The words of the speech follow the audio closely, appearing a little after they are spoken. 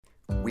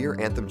We're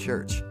Anthem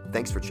Church.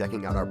 Thanks for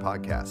checking out our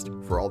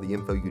podcast. For all the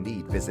info you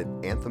need, visit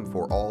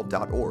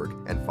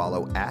anthemforall.org and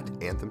follow at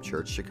Anthem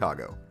Church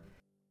Chicago.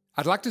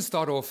 I'd like to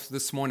start off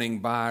this morning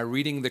by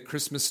reading the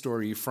Christmas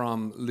story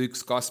from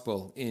Luke's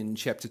Gospel in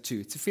chapter 2.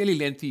 It's a fairly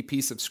lengthy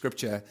piece of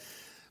scripture,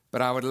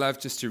 but I would love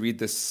just to read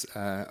this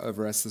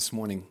over us this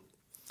morning.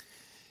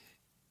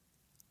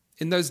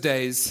 In those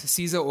days,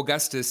 Caesar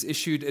Augustus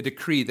issued a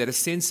decree that a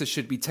census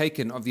should be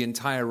taken of the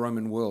entire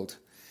Roman world,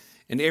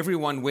 and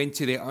everyone went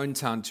to their own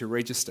town to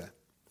register.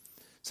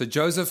 So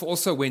Joseph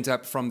also went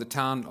up from the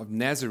town of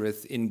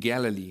Nazareth in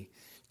Galilee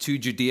to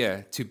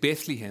Judea, to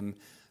Bethlehem,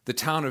 the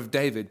town of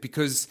David,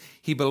 because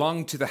he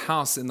belonged to the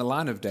house in the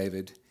line of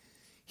David.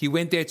 He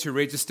went there to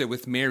register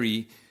with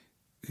Mary,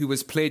 who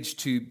was pledged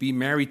to be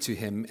married to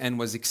him and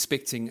was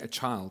expecting a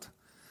child.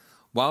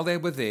 While they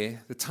were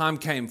there, the time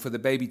came for the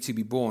baby to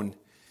be born,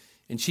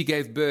 and she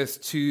gave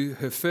birth to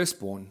her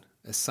firstborn,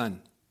 a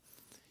son.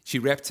 She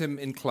wrapped him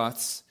in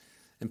cloths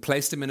and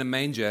placed him in a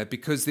manger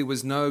because there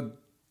was no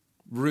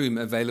room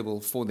available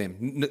for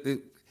them.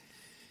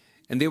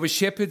 And there were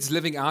shepherds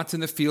living out in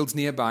the fields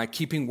nearby,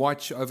 keeping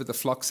watch over the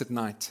flocks at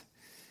night.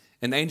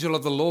 An angel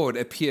of the Lord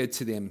appeared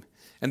to them,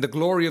 and the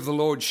glory of the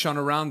Lord shone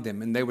around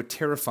them, and they were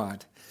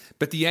terrified.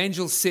 But the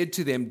angel said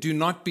to them, "Do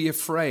not be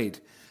afraid.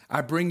 I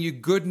bring you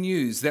good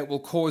news that will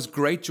cause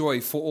great joy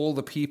for all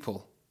the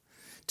people.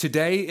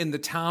 Today in the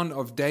town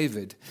of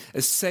David,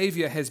 a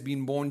Savior has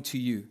been born to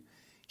you.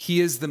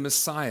 He is the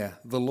Messiah,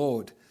 the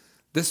Lord.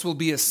 This will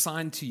be a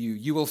sign to you.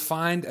 You will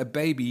find a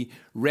baby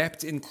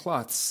wrapped in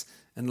cloths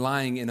and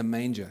lying in a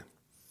manger."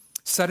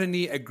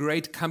 Suddenly a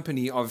great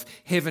company of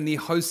heavenly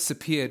hosts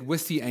appeared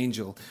with the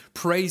angel,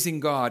 praising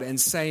God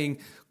and saying,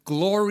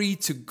 "Glory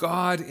to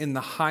God in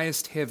the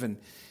highest heaven,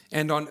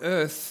 and on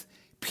earth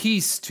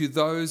peace to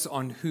those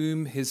on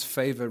whom his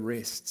favor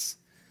rests."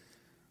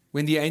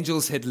 When the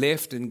angels had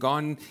left and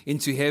gone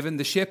into heaven,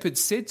 the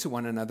shepherds said to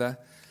one another,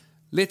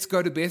 "Let's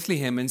go to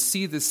Bethlehem and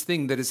see this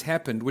thing that has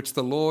happened, which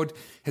the Lord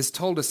has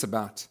told us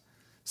about."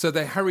 So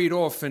they hurried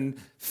off and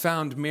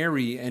found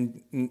Mary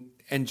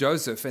and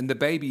Joseph and the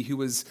baby who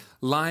was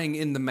lying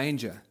in the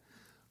manger.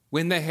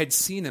 When they had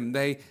seen him,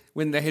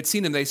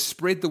 they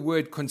spread the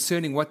word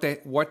concerning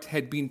what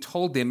had been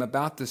told them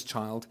about this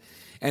child,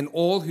 and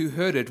all who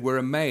heard it were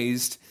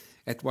amazed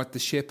at what the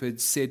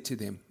shepherds said to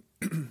them.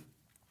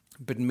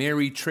 But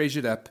Mary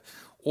treasured up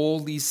all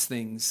these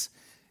things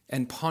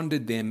and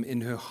pondered them in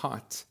her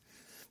heart.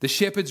 The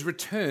shepherds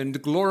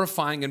returned,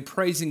 glorifying and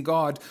praising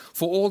God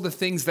for all the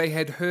things they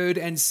had heard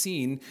and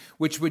seen,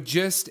 which were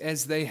just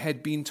as they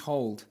had been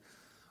told.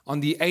 On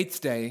the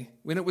 8th day,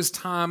 when it was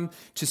time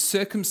to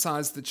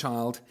circumcise the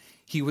child,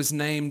 he was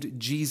named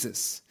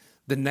Jesus,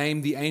 the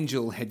name the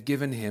angel had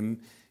given him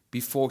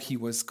before he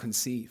was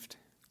conceived.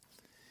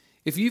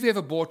 If you've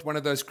ever bought one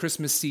of those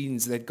Christmas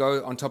scenes that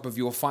go on top of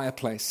your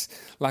fireplace,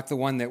 like the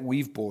one that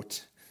we've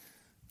bought,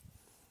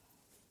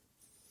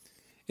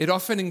 it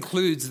often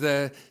includes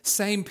the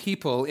same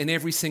people in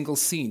every single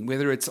scene,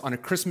 whether it's on a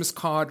Christmas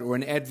card or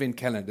an advent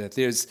calendar.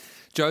 There's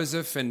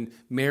Joseph and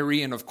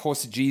Mary and, of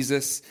course,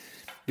 Jesus.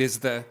 There's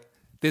the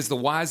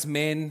wise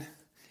men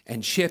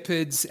and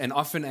shepherds and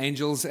often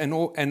angels, and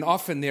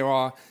often there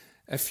are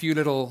a few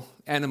little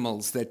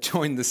animals that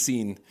join the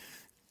scene.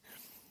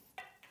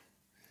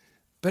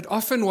 But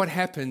often what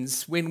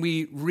happens when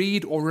we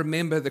read or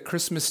remember the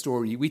Christmas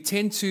story, we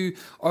tend to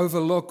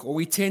overlook or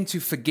we tend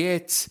to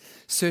forget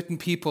certain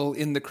people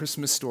in the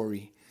Christmas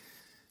story.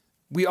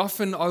 We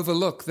often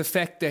overlook the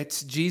fact that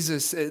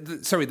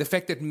the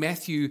fact that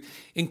Matthew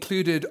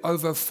included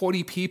over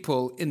 40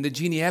 people in the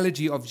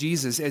genealogy of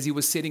Jesus as he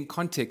was setting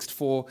context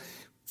for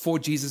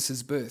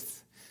Jesus' birth.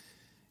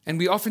 And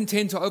we often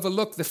tend to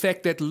overlook the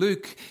fact that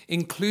Luke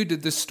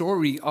included the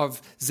story of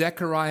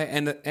Zechariah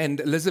and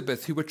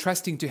Elizabeth, who were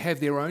trusting to have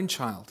their own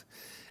child,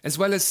 as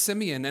well as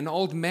Simeon, an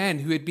old man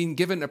who had been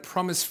given a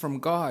promise from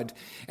God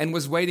and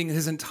was waiting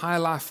his entire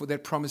life for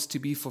that promise to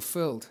be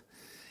fulfilled,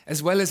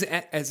 as well as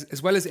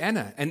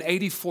Anna, an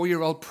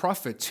 84-year-old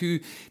prophet who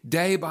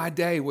day by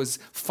day was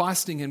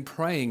fasting and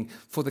praying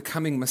for the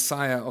coming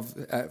Messiah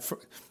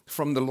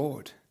from the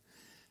Lord.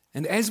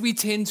 And as we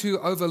tend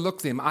to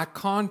overlook them, I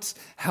can't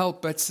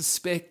help but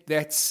suspect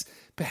that's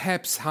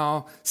perhaps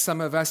how some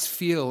of us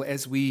feel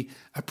as we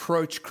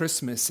approach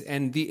Christmas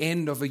and the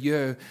end of a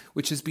year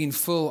which has been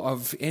full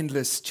of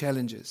endless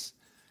challenges.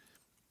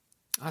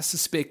 I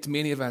suspect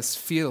many of us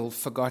feel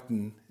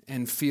forgotten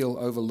and feel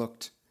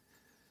overlooked.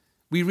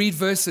 We read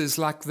verses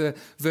like the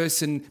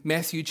verse in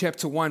Matthew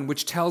chapter 1,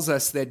 which tells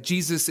us that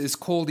Jesus is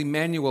called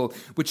Emmanuel,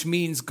 which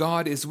means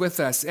God is with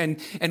us. And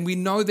we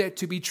know that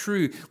to be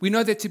true. We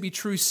know that to be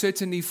true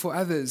certainly for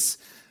others,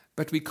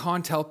 but we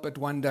can't help but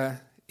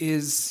wonder,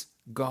 is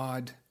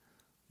God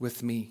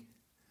with me?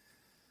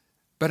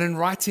 But in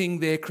writing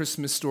their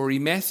Christmas story,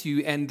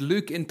 Matthew and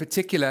Luke in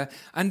particular,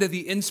 under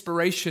the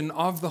inspiration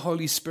of the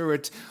Holy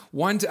Spirit,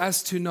 want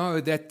us to know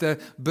that the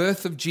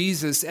birth of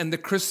Jesus and the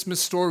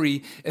Christmas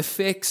story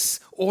affects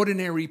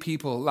ordinary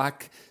people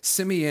like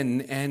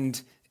Simeon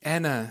and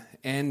Anna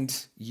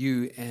and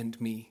you and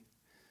me.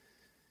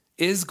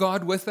 Is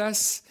God with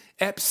us?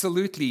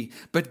 Absolutely.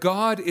 But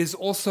God is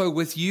also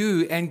with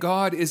you, and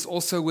God is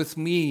also with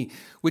me,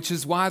 which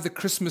is why the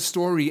Christmas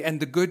story and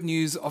the good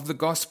news of the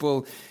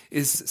gospel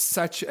is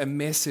a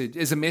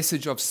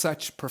message of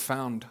such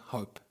profound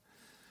hope.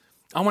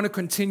 I want to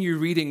continue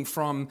reading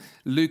from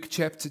Luke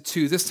chapter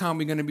 2. This time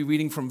we're going to be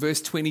reading from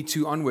verse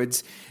 22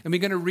 onwards, and we're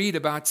going to read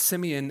about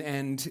Simeon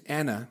and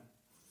Anna.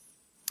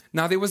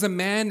 Now there was a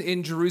man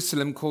in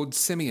Jerusalem called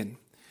Simeon,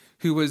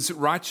 who was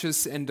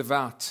righteous and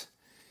devout.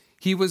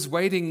 He was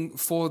waiting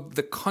for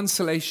the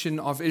consolation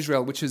of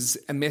Israel, which is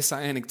a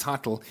messianic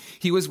title.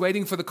 He was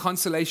waiting for the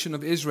consolation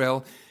of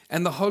Israel,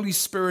 and the Holy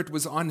Spirit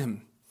was on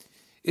him.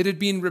 It had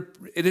been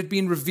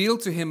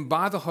revealed to him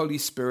by the Holy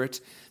Spirit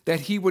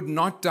that he would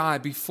not die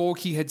before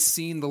he had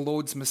seen the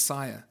Lord's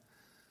Messiah.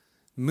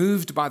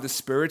 Moved by the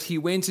Spirit, he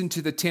went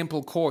into the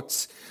temple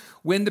courts.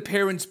 When the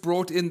parents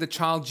brought in the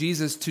child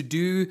Jesus to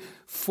do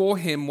for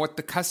him what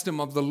the custom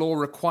of the law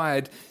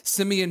required,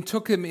 Simeon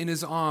took him in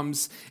his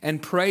arms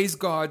and praised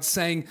God,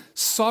 saying,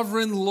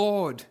 "Sovereign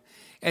Lord,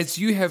 as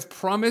you have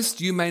promised,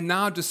 you may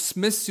now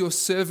dismiss your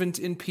servant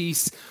in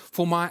peace,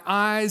 for my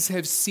eyes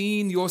have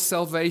seen your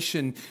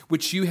salvation,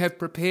 which you have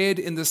prepared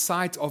in the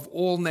sight of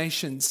all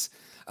nations,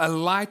 a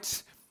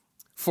light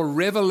for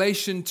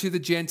revelation to the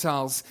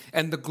Gentiles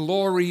and the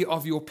glory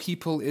of your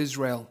people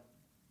Israel."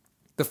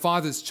 The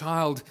father's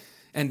child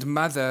and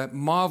mother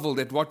marveled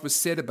at what was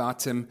said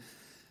about him.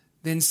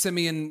 Then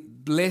Simeon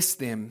blessed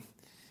them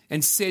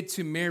and said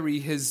to Mary,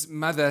 his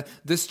mother,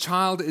 "This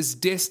child is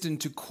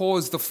destined to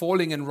cause the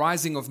falling and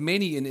rising of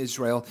many in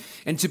Israel,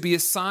 and to be a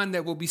sign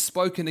that will be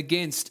spoken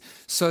against,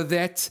 so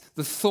that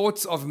the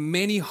thoughts of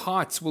many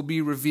hearts will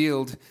be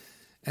revealed,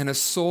 and a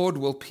sword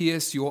will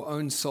pierce your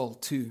own soul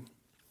too."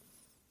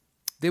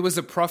 There was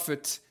a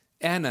prophet,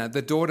 Anna,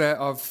 the daughter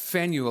of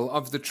Phanuel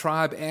of the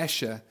tribe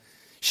Asher.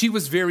 She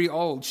was very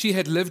old. She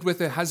had lived with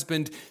her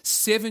husband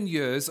 7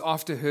 years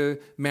after her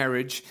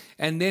marriage,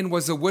 and then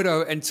was a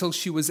widow until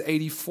she was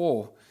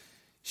 84.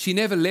 She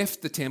never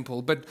left the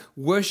temple, but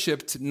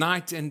worshipped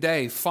night and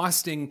day,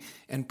 fasting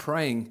and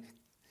praying.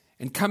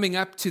 And coming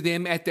up to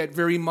them at that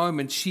very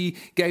moment, she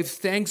gave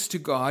thanks to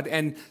God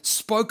and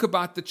spoke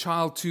about the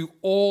child to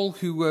all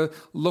who were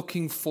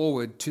looking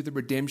forward to the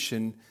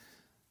redemption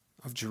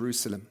of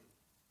Jerusalem.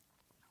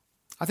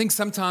 I think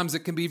sometimes it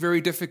can be very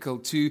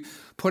difficult to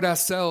put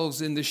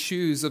ourselves in the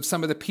shoes of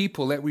some of the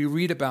people that we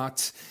read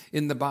about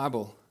in the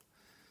Bible.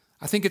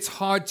 I think it's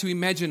hard to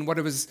imagine what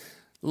it was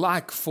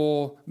like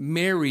for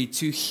Mary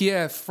to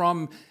hear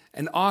from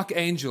an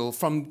archangel,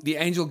 from the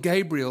angel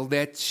Gabriel,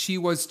 that she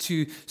was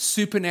to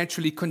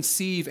supernaturally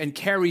conceive and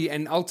carry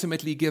and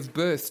ultimately give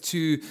birth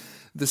to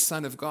the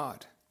Son of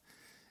God.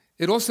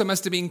 It also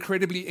must have been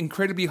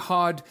incredibly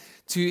hard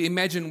to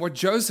imagine what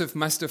Joseph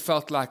must have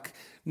felt like,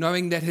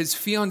 knowing that his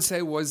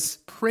fiancée was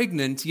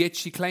pregnant, yet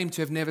she claimed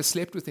to have never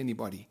slept with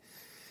anybody.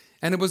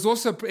 And it's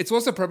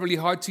also probably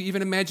hard to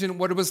even imagine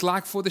what it was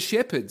like for the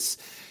shepherds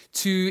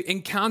to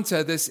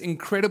encounter this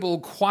incredible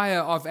choir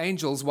of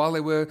angels while they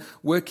were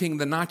working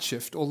the night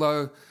shift,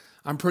 although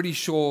I'm pretty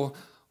sure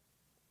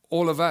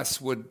all of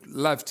us would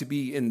love to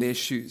be in their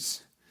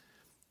shoes.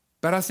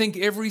 But I think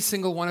every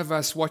single one of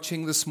us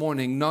watching this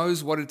morning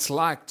knows what it's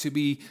like to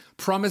be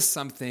promised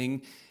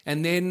something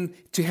and then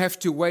to have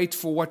to wait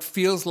for what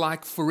feels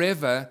like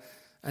forever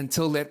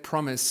until that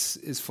promise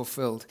is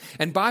fulfilled.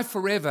 And by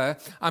forever,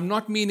 I'm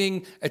not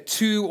meaning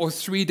 2 or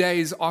 3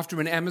 days after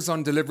an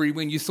Amazon delivery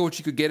when you thought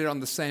you could get it on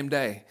the same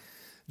day.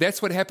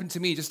 That's what happened to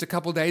me just a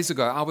couple days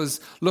ago. I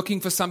was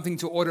looking for something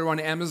to order on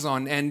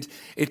Amazon, and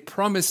it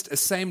promised a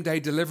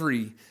same-day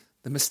delivery.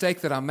 The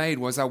mistake that I made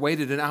was I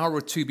waited an hour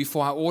or two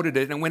before I ordered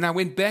it, and when I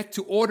went back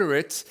to order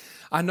it,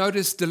 I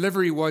noticed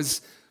delivery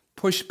was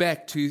pushed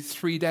back to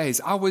 3 days.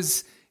 I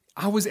was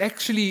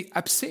actually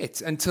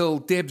upset until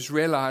Debs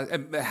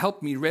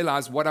helped me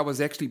realize what I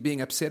was actually being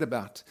upset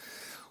about.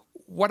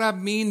 What I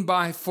mean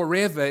by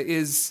forever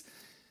is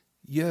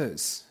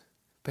years,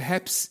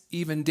 perhaps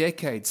even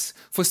decades,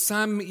 for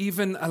some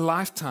even a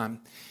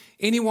lifetime.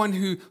 Anyone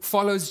who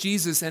follows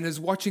Jesus and is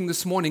watching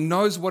this morning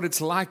knows what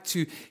it's like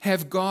to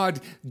have God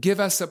give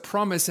us a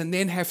promise and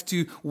then have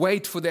to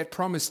wait for that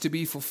promise to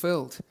be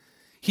fulfilled.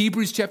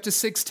 Hebrews chapter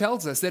 6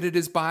 tells us that it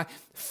is by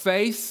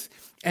faith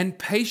and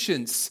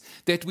patience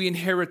that we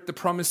inherit the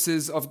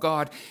promises of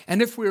God.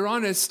 And if we're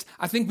honest,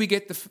 I think we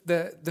get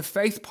the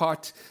faith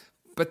part,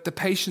 but the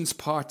patience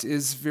part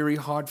is very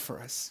hard for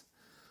us.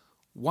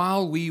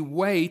 While we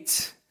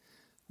wait,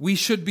 we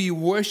should be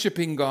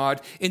worshiping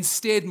God.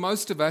 Instead,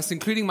 most of us,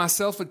 including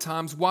myself at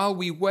times, while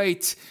we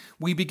wait,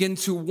 we begin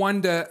to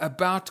wonder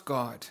about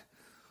God.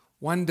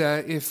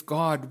 Wonder if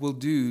God will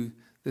do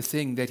the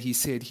thing that he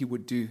said he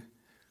would do.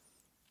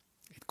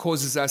 It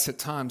causes us at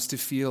times to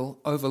feel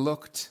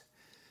overlooked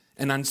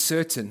and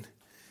uncertain,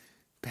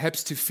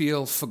 perhaps to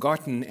feel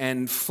forgotten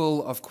and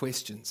full of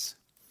questions.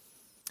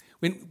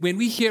 When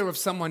we hear of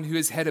someone who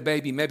has had a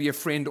baby, maybe a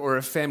friend or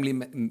a family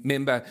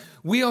member,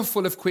 we are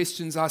full of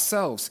questions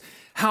ourselves.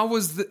 How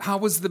was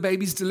the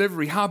baby's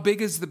delivery? How big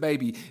is the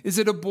baby? Is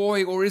it a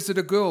boy or is it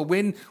a girl?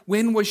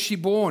 When was she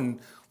born?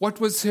 What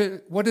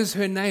is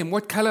her name?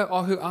 What color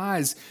are her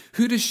eyes?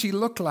 Who does she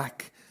look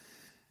like?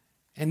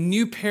 And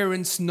new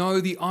parents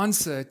know the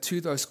answer to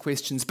those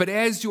questions. But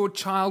as your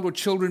child or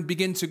children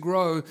begin to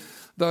grow,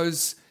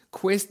 those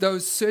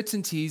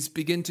certainties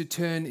begin to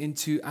turn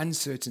into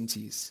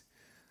uncertainties.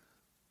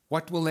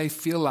 What will they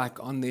feel like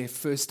on their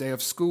first day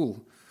of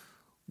school?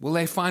 Will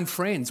they find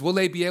friends? Will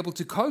they be able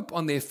to cope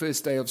on their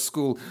first day of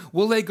school?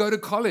 Will they go to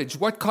college?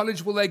 What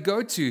college will they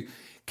go to?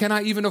 Can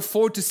I even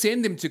afford to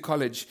send them to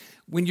college?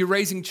 When you're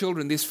raising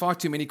children, there's far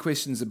too many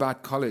questions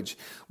about college.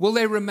 Will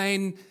they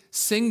remain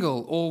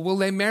single or will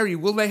they marry?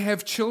 Will they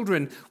have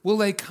children? Will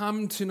they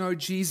come to know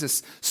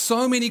Jesus?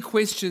 So many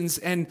questions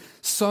and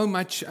so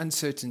much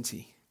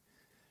uncertainty.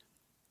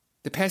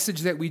 The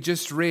passage that we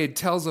just read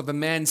tells of a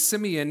man,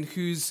 Simeon,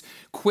 whose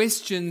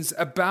questions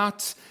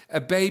about a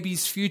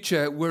baby's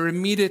future were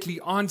immediately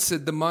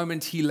answered the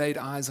moment he laid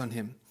eyes on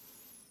him.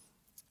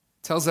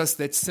 Tells us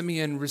that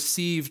Simeon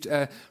received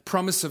a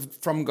promise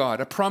from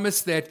God, a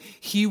promise that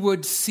he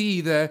would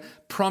see the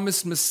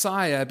promised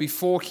Messiah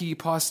before he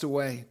passed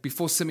away,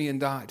 before Simeon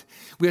died.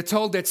 We are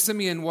told that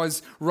Simeon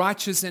was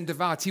righteous and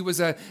devout. He was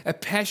a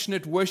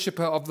passionate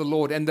worshiper of the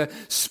Lord, and the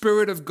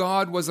Spirit of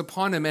God was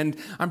upon him. And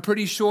I'm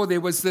pretty sure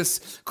there was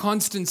this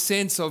constant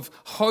sense of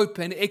hope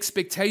and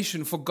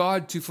expectation for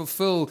God to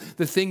fulfill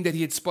the thing that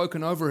he had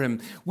spoken over him.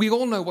 We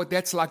all know what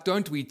that's like,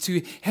 don't we?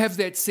 To have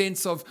that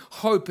sense of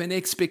hope and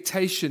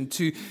expectation,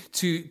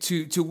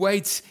 to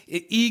wait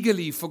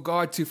eagerly for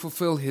God to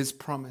fulfill his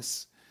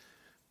promise.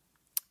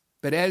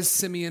 But as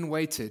Simeon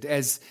waited,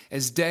 as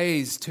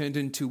days turned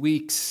into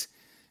weeks,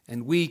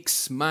 and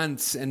weeks,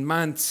 months and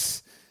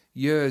months,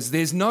 years,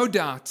 there's no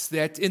doubt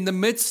that in the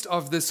midst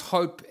of this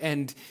hope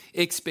and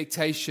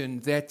expectation,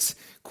 that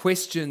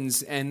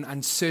questions and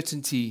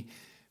uncertainty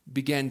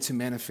began to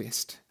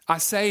manifest. I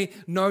say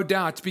no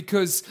doubt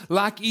because,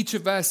 like each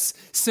of us,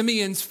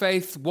 Simeon's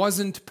faith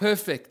wasn't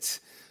perfect.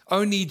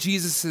 Only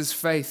Jesus'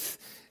 faith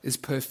is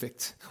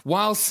perfect.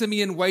 While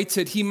Simeon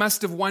waited, he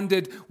must have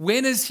wondered,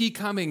 when is he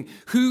coming?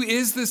 Who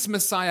is this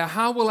Messiah?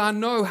 How will I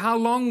know? How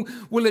long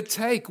will it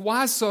take?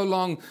 Why so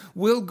long?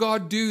 Will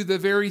God do the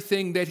very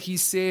thing that he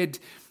said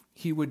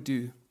he would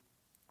do?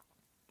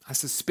 I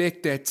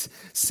suspect that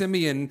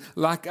Simeon,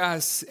 like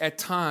us, at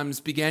times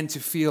began to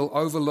feel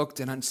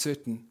overlooked and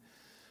uncertain,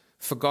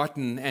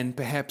 forgotten and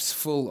perhaps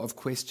full of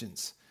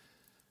questions.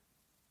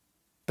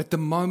 But the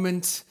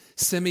moment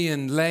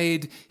Simeon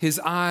laid his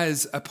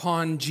eyes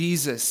upon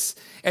Jesus,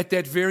 at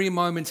that very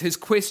moment his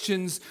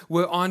questions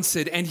were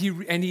answered, and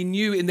he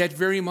knew in that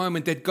very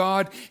moment that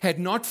God had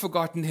not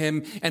forgotten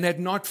him and had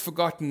not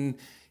forgotten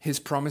his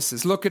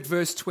promises. Look at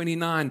verse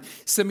 29.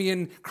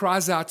 Simeon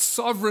cries out,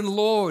 "Sovereign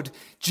Lord,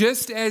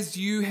 just as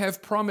you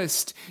have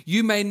promised,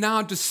 you may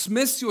now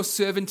dismiss your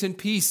servant in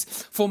peace,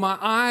 for my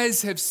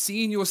eyes have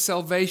seen your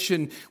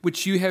salvation,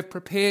 which you have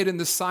prepared in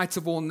the sight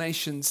of all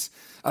nations,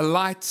 a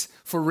light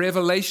for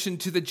revelation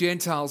to the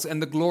Gentiles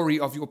and the glory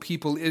of your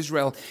people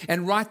Israel."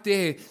 And right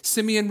there,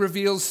 Simeon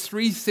reveals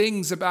three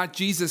things about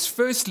Jesus.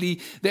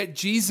 Firstly, that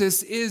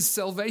Jesus is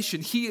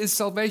salvation. He is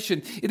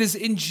salvation. It is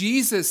in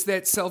Jesus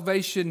that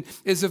salvation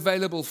is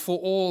available for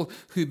all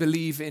who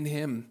believe in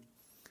him.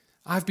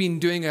 I've been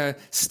doing a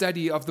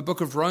study of the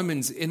book of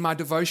Romans in my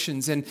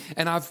devotions, and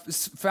I've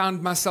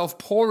found myself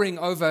poring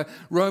over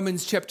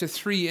Romans chapter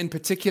 3 in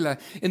particular.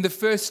 In the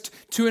first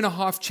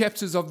 2.5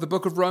 chapters of the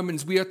book of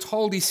Romans, we are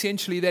told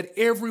essentially that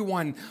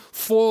everyone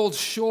falls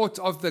short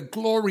of the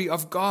glory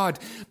of God.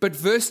 But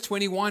verse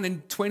 21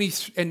 and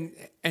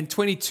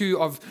 22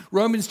 of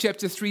Romans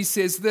chapter 3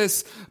 says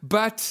this,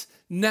 But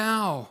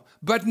now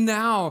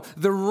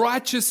the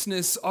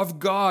righteousness of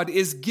God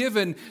is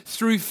given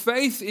through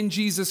faith in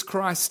Jesus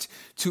Christ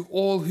to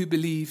all who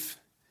believe.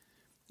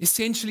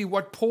 Essentially,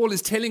 what Paul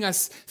is telling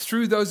us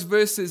through those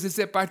verses is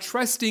that by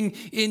trusting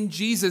in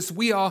Jesus,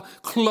 we are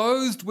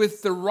clothed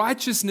with the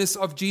righteousness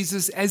of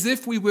Jesus as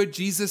if we were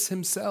Jesus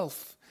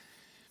himself.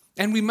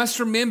 And we must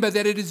remember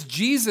that it is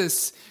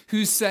Jesus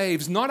who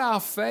saves, not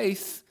our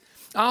faith.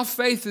 Our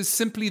faith is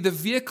simply the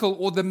vehicle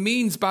or the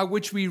means by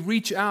which we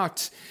reach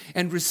out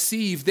and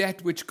receive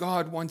that which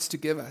God wants to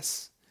give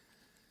us.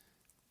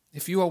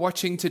 If you are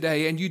watching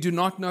today and you do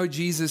not know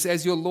Jesus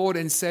as your Lord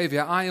and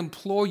Savior, I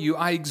implore you,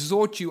 I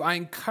exhort you, I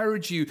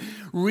encourage you,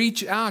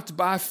 reach out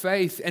by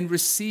faith and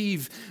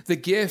receive the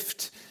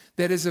gift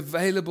that is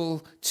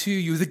available to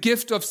you, the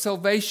gift of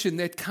salvation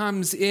that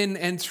comes in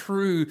and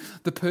through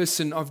the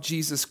person of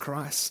Jesus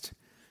Christ.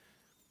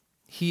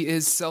 He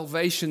is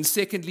salvation.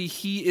 Secondly,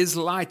 he is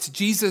light.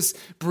 Jesus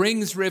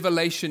brings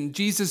revelation.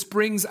 Jesus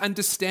brings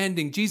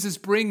understanding. Jesus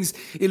brings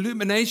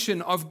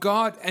illumination of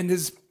God and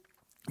his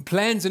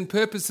plans and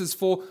purposes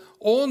for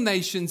all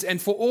nations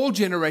and for all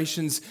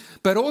generations,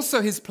 but also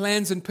his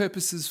plans and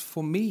purposes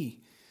for me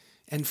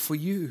and for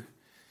you.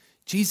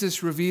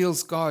 Jesus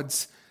reveals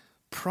God's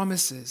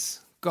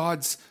promises,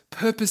 God's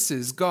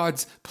purposes,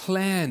 God's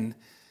plan,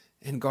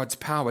 and God's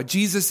power.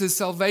 Jesus is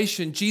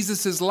salvation.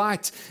 Jesus is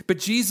light. But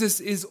Jesus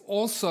is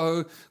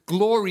also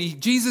glory.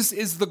 Jesus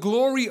is the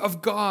glory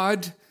of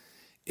God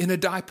in a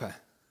diaper.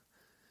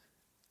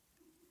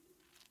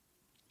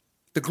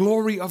 The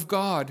glory of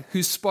God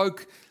who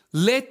spoke,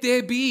 "Let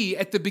there be,"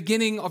 at the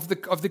beginning of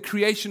the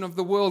creation of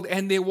the world,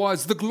 and there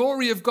was. The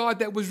glory of God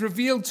that was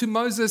revealed to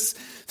Moses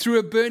through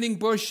a burning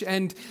bush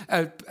and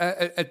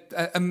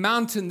a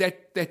mountain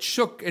that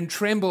shook and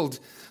trembled.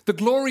 The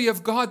glory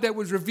of God that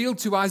was revealed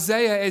to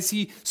Isaiah as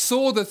he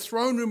saw the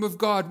throne room of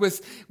God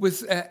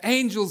with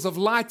angels of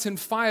light and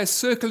fire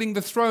circling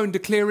the throne,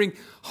 declaring,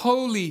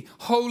 "Holy,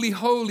 holy,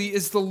 holy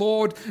is the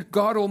Lord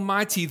God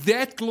Almighty."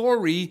 That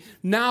glory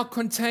now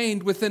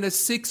contained within a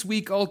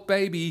 6-week-old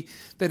baby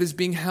that is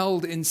being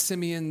held in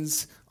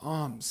Simeon's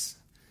arms.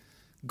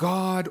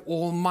 God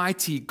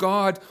Almighty,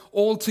 God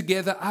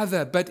altogether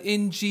other, but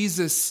in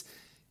Jesus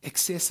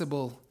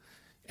accessible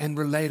and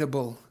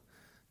relatable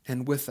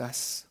and with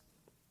us.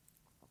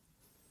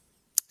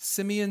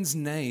 Simeon's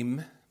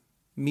name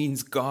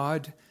means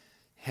God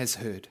has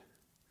heard.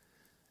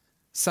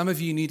 Some of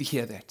you need to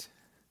hear that.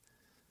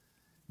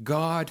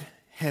 God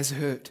has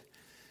heard.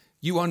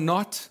 You are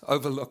not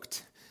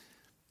overlooked.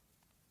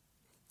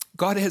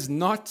 God has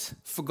not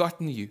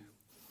forgotten you.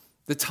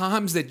 The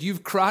times that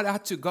you've cried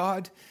out to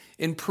God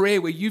in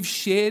prayer, where you've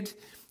shared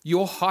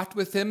your heart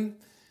with Him,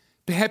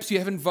 perhaps you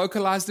haven't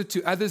vocalized it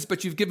to others,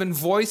 but you've given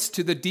voice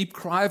to the deep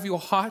cry of your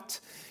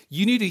heart.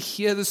 You need to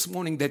hear this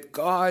morning that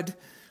God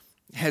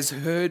has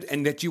heard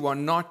and that you are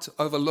not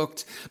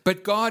overlooked.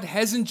 But God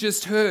hasn't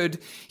just heard,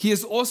 He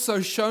has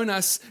also shown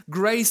us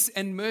grace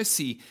and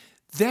mercy.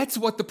 That's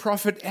what the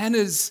prophet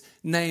Anna's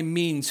name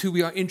means, who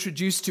we are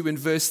introduced to in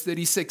verse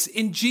 36.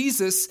 In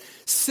Jesus,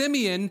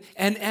 Simeon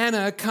and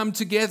Anna come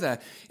together.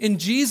 In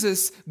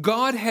Jesus,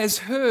 God has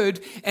heard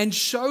and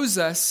shows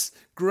us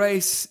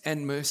grace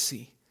and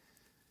mercy.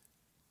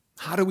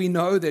 How do we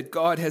know that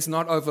God has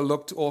not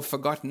overlooked or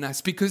forgotten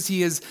us? Because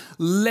He has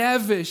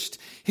lavished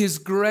His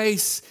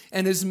grace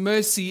and His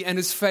mercy and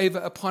His favor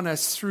upon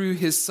us through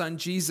His Son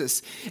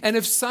Jesus. And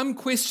if some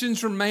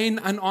questions remain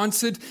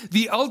unanswered,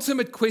 the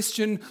ultimate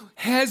question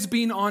has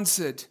been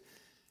answered.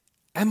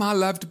 Am I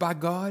loved by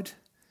God?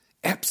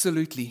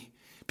 Absolutely.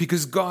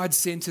 Because God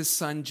sent His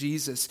Son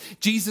Jesus.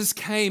 Jesus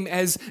came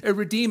as a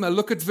redeemer.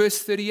 Look at verse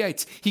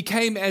 38. He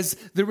came as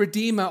the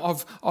redeemer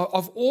of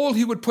all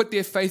who would put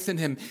their faith in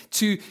Him,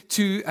 to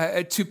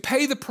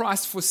pay the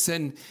price for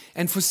sin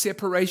and for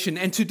separation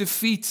and to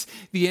defeat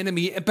the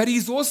enemy. But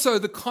He's also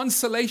the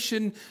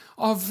consolation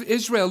of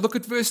Israel. Look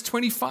at verse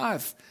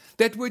 25.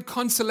 That word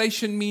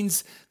consolation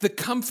means the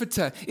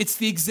comforter. It's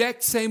the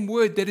exact same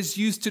word that is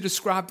used to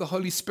describe the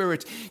Holy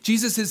Spirit.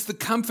 Jesus is the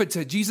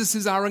comforter. Jesus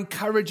is our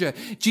encourager.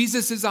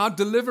 Jesus is our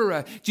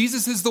deliverer.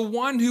 Jesus is the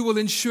one who will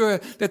ensure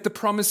that the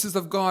promises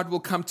of God will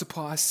come to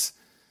pass.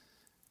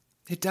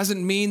 It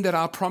doesn't mean that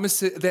our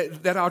promises,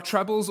 that our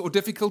troubles or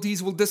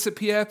difficulties will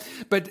disappear,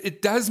 but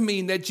it does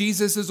mean that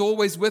Jesus is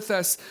always with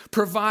us,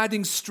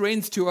 providing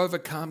strength to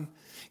overcome,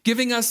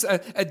 giving us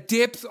a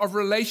depth of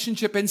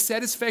relationship and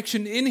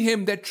satisfaction in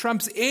Him that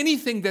trumps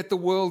anything that the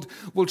world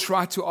will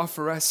try to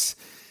offer us,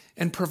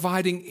 and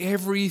providing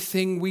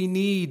everything we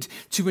need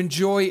to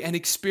enjoy and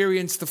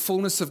experience the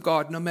fullness of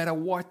God, no matter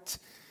what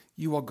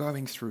you are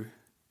going through.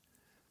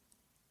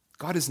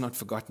 God has not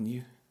forgotten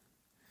you.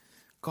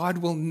 God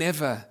will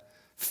never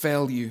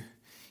fail you.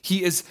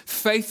 He is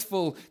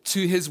faithful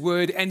to His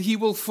word, and He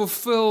will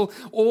fulfill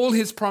all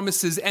His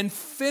promises and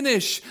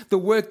finish the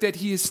work that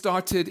He has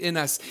started in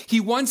us. He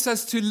wants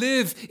us to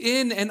live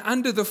in and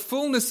under the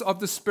fullness of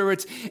the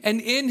Spirit, and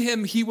in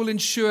Him He will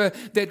ensure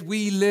that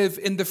we live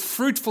in the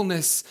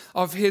fruitfulness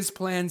of His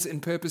plans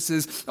and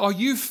purposes. Are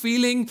you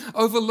feeling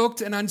overlooked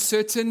and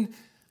uncertain?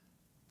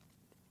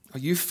 Are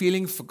you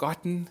feeling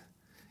forgotten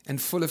and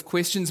full of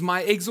questions?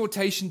 My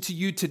exhortation to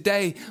you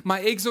today,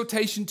 my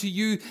exhortation to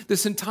you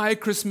this entire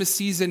Christmas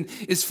season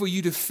is for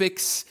you to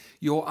fix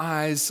your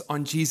eyes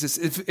on Jesus.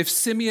 If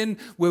Simeon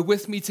were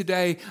with me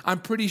today, I'm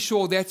pretty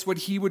sure that's what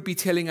he would be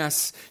telling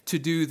us to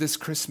do this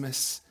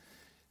Christmas,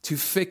 to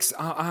fix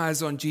our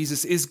eyes on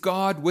Jesus. Is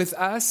God with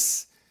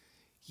us?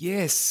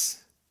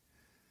 Yes.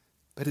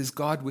 But is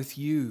God with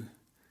you?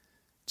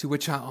 To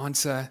which I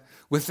answer,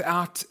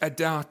 without a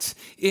doubt,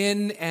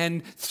 in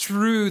and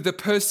through the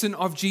person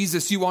of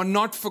Jesus, you are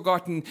not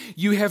forgotten.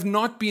 You have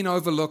not been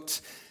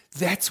overlooked.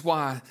 That's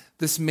why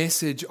this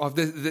message of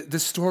the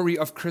story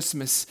of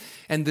Christmas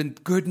and the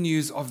good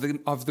news of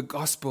the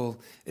gospel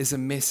is a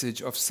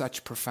message of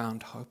such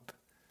profound hope.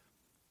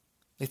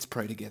 Let's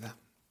pray together.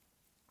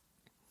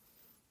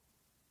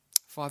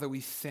 Father, we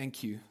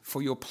thank you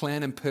for your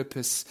plan and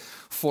purpose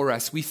for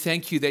us. We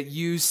thank you that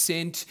you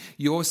sent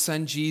your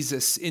Son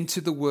Jesus into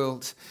the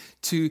world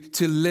to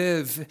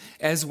live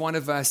as one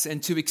of us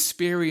and to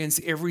experience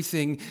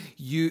everything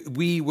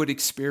we would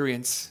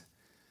experience.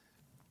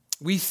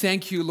 We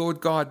thank you,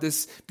 Lord God,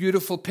 this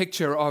beautiful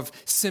picture of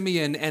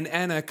Simeon and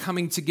Anna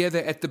coming together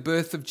at the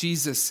birth of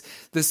Jesus,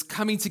 this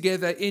coming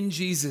together in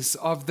Jesus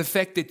of the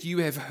fact that you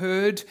have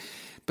heard,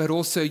 but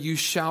also you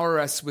shower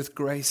us with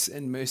grace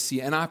and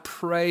mercy. And I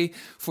pray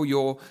for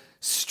your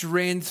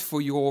strength, for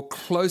your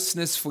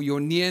closeness, for your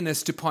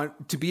nearness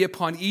to be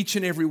upon each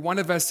and every one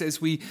of us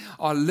as we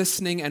are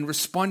listening and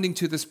responding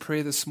to this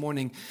prayer this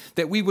morning,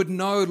 that we would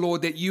know,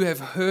 Lord, that you have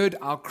heard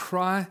our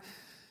cry,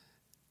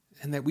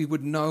 and that we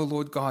would know,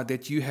 Lord God,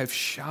 that you have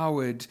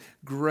showered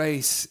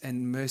grace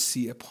and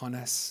mercy upon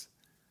us.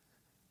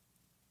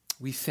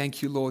 We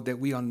thank you, Lord, that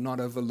we are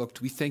not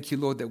overlooked. We thank you,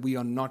 Lord, that we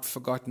are not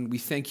forgotten. We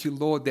thank you,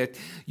 Lord, that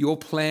your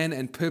plan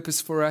and purpose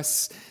for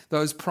us,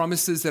 those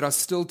promises that are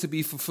still to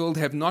be fulfilled,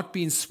 have not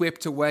been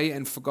swept away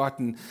and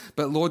forgotten.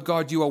 But Lord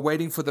God, you are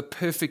waiting for the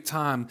perfect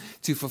time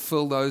to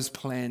fulfill those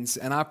plans.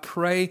 And I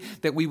pray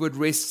that we would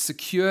rest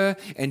secure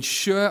and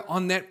sure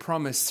on that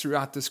promise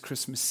throughout this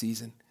Christmas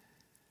season.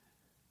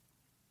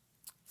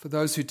 For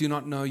those who do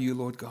not know you,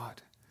 Lord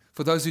God,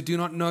 for those who do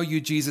not know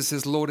you, Jesus,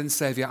 as Lord and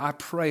Savior, I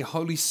pray,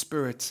 Holy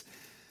Spirit,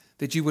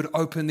 that you would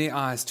open their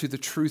eyes to the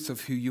truth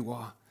of who you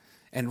are.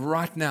 And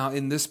right now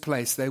in this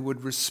place, they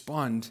would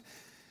respond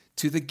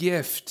to the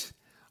gift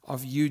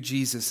of you,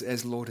 Jesus,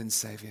 as Lord and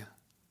Savior.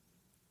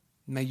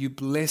 May you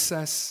bless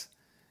us.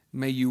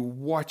 May you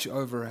watch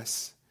over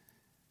us.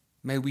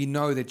 May we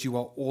know that you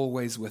are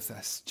always with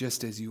us,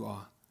 just as you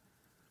are.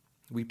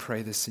 We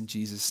pray this in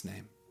Jesus'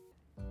 name.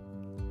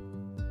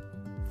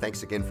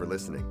 Thanks again for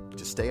listening.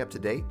 To stay up to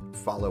date,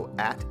 follow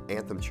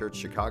 @Anthem Church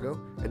Chicago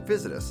and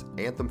visit us,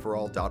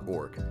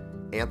 anthemforall.org.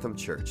 Anthem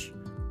Church,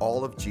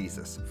 all of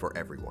Jesus for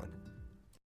everyone.